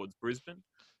nudge towards Brisbane.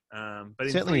 But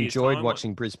certainly enjoyed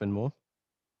watching Brisbane more.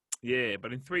 Yeah,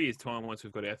 but in 3 years' time, once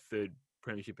we've got our third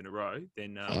premiership in a row,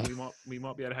 then we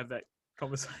might be able to have that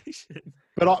conversation.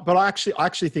 But I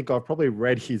actually think I've probably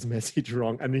read his message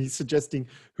wrong, and he's suggesting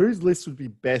whose list would be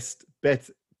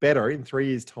better in 3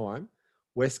 years' time,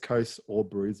 West Coast or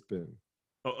Brisbane.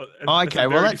 Okay,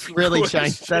 well, that's really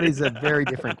changed. That is a very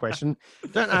different question.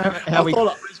 Don't know how we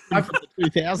got the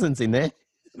 2000s in there.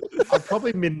 I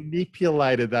probably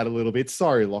manipulated that a little bit.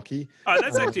 Sorry, Lockie.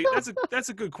 That's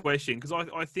a good question, because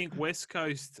I think West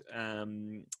Coast. I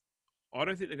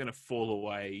don't think they're going to fall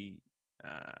away.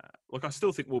 I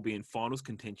still think we'll be in finals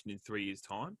contention in 3 years'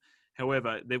 time.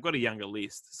 However, they've got a younger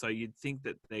list, so you'd think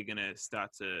that they're going to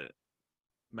start to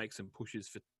make some pushes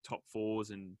for top fours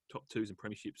and top twos and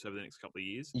premierships over the next couple of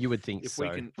years. You would think if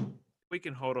so. we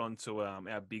can hold on to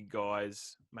our big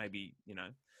guys, maybe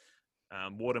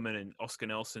Waterman and Oscar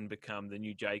Nelson become the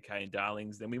new JK and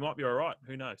Darlings, then we might be all right.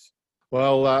 Who knows?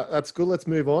 Well, that's good. Let's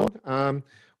move on.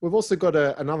 We've also got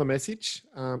another message,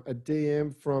 a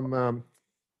DM from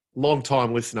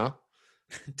long-time listener,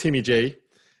 Timmy G,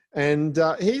 and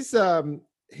he's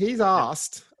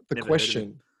asked the Never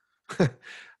question.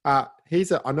 I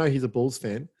know he's a Bulls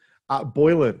fan.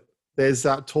 Boylan, there's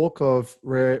talk of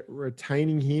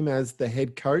retaining him as the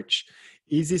head coach.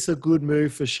 Is this a good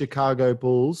move for Chicago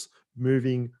Bulls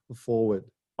moving forward?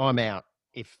 I'm out.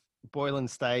 If Boylan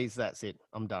stays, that's it.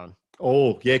 I'm done.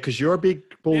 Oh, yeah, because you're a big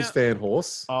Bulls fan,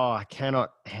 Horse. Oh, I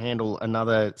cannot handle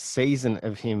another season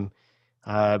of him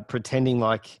pretending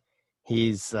like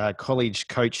his college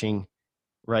coaching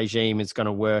regime is going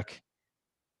to work.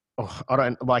 Oh, I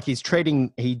don't like. He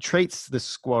treats the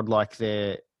squad like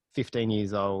they're 15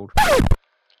 years old.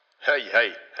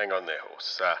 Hey, hang on there,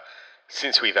 Horse.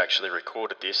 Since we've actually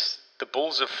recorded this, the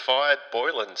Bulls have fired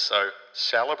Boylan, so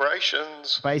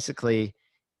celebrations. Basically,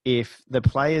 if the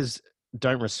players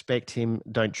don't respect him,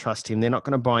 don't trust him, they're not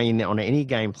going to buy in on any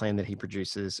game plan that he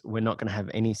produces. We're not going to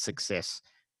have any success.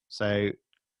 So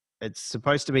it's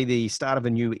supposed to be the start of a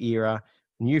new era,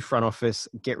 new front office,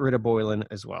 get rid of Boylan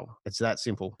as well. It's that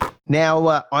simple.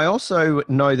 Now, I also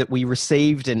know that we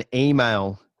received an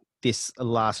email this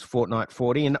last fortnight,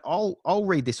 40, and I'll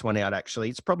read this one out, actually.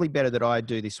 It's probably better that I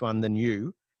do this one than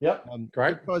you. Yep,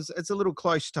 great. Because it's a little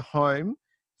close to home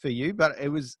for you, but it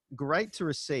was great to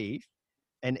receive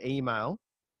an email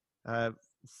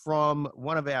from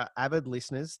one of our avid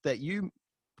listeners that you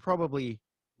probably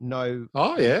know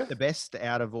the best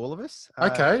out of all of us.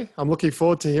 Okay, I'm looking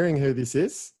forward to hearing who this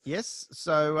is. Yes,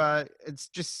 so it's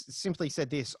just simply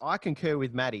said this. I concur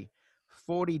with Matty.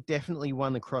 40 definitely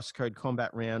won the cross-code combat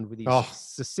round with his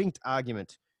succinct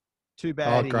argument. Too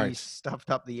bad he stuffed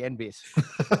up the end bit.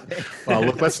 Well,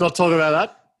 look, let's not talk about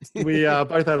that. We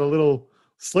both had a little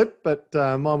slip, but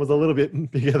mine was a little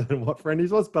bit bigger than what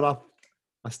Friendy's was, but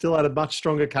I still had a much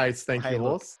stronger case. Thank you,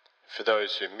 Horse. For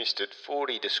those who missed it,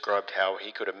 40 described how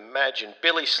he could imagine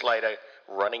Billy Slater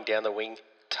running down the wing,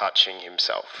 touching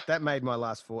himself. That made my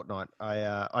last fortnight.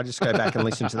 I just go back and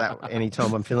listen to that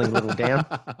anytime I'm feeling a little down.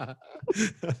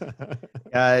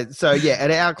 So, yeah,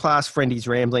 at our class, Friendy's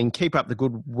Rambling. Keep up the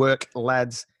good work,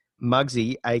 lads.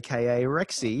 Muggsy, a.k.a.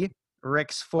 Rexy.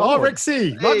 Rex Ford. Oh,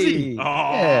 Rexy. Muggsy.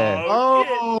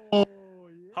 Yeah.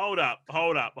 Hold up.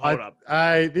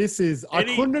 This is... I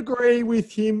couldn't agree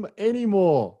with him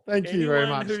anymore. Thank you very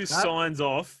much. Anyone who signs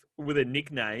off with a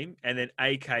nickname and then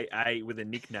AKA with a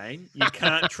nickname, you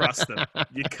can't trust them.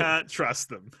 You can't trust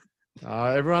them.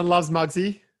 Everyone loves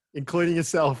Muggsy, including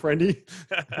yourself, Friendy.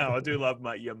 I do love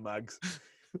your mugs.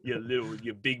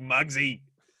 You big Muggsy.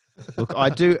 Look, I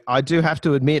do have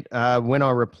to admit, when I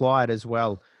replied as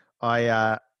well,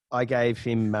 I gave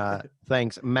him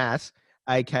thanks, Matt,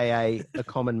 AKA a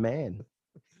common man.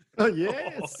 Oh, yes.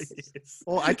 Oh, yes.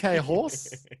 Or AKA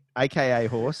Horse. AKA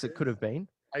Horse, it could have been.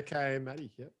 AKA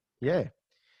Matty, yep. Yeah.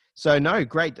 So, no,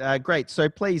 great. So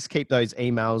please keep those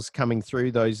emails coming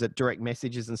through, those direct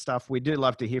messages and stuff. We do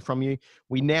love to hear from you.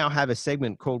 We now have a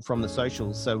segment called From the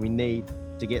Socials, so we need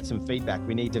to get some feedback.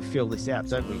 We need to fill this out,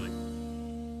 don't we?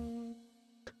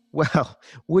 Well,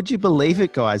 would you believe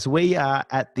it, guys? We are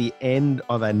at the end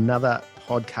of another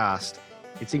podcast.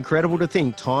 It's incredible to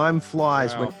think time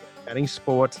flies when you're chatting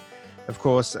sport. Of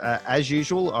course, as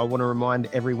usual, I want to remind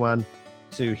everyone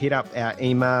to hit up our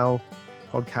email,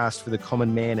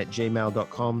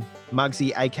 podcastforthecommonman@gmail.com.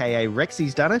 Muggsy, a.k.a.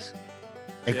 Rexy's done it.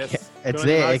 Yes. It's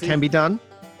there. It can be done.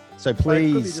 So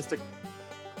please. It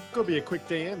could be a quick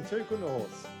DM too, couldn't it,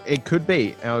 Horse? It could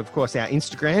be. Of course, our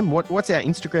Instagram. What's our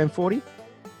Instagram, 40?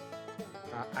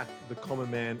 At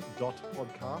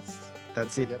thecommonman.podcast.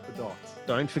 That's it. Don't forget the dot.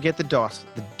 Don't forget the dot.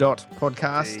 The dot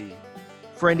podcast. Hey.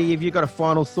 Friendy, have you got a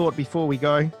final thought before we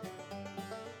go?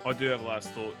 I do have a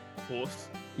last thought, Horse.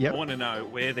 Yep. I want to know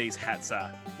where these hats are.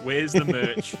 Where's the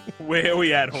merch? Where are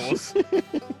we at, Horse?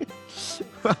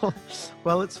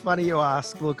 Well, it's funny you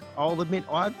ask. Look, I'll admit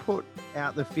I put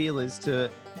out the feelers to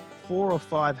 4 or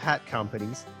 5 hat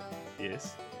companies,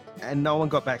 Yes. and no one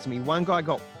got back to me. One guy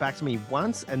got back to me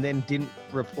once and then didn't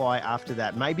reply after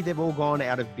that. Maybe they've all gone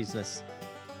out of business.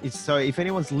 So if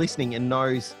anyone's listening and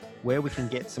knows where we can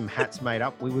get some hats made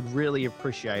up, we would really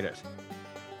appreciate it.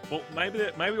 Well, maybe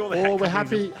all the Or hat we're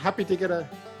companies happy to get a.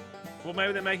 Well,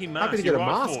 maybe they're making masks. Happy to get You're a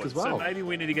right, mask Ford. as well. So maybe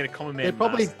we need to get a common man They're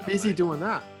probably mask. busy doing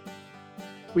that.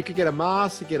 We could get a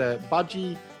mask, get a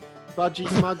budgie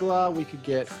smuggler. We could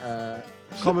get a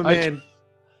common Okay. man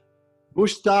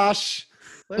mustache.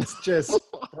 Let's just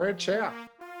branch out.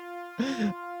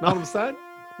 Know what I'm saying?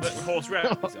 Let the Horse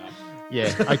wrap this up.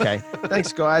 Yeah, okay.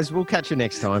 Thanks, guys. We'll catch you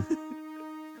next time.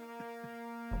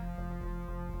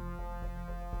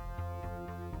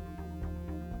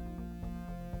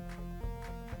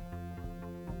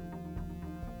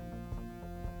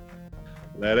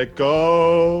 Let it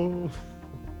go.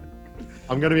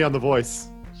 I'm going to be on The Voice,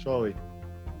 surely,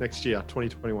 next year,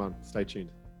 2021. Stay tuned.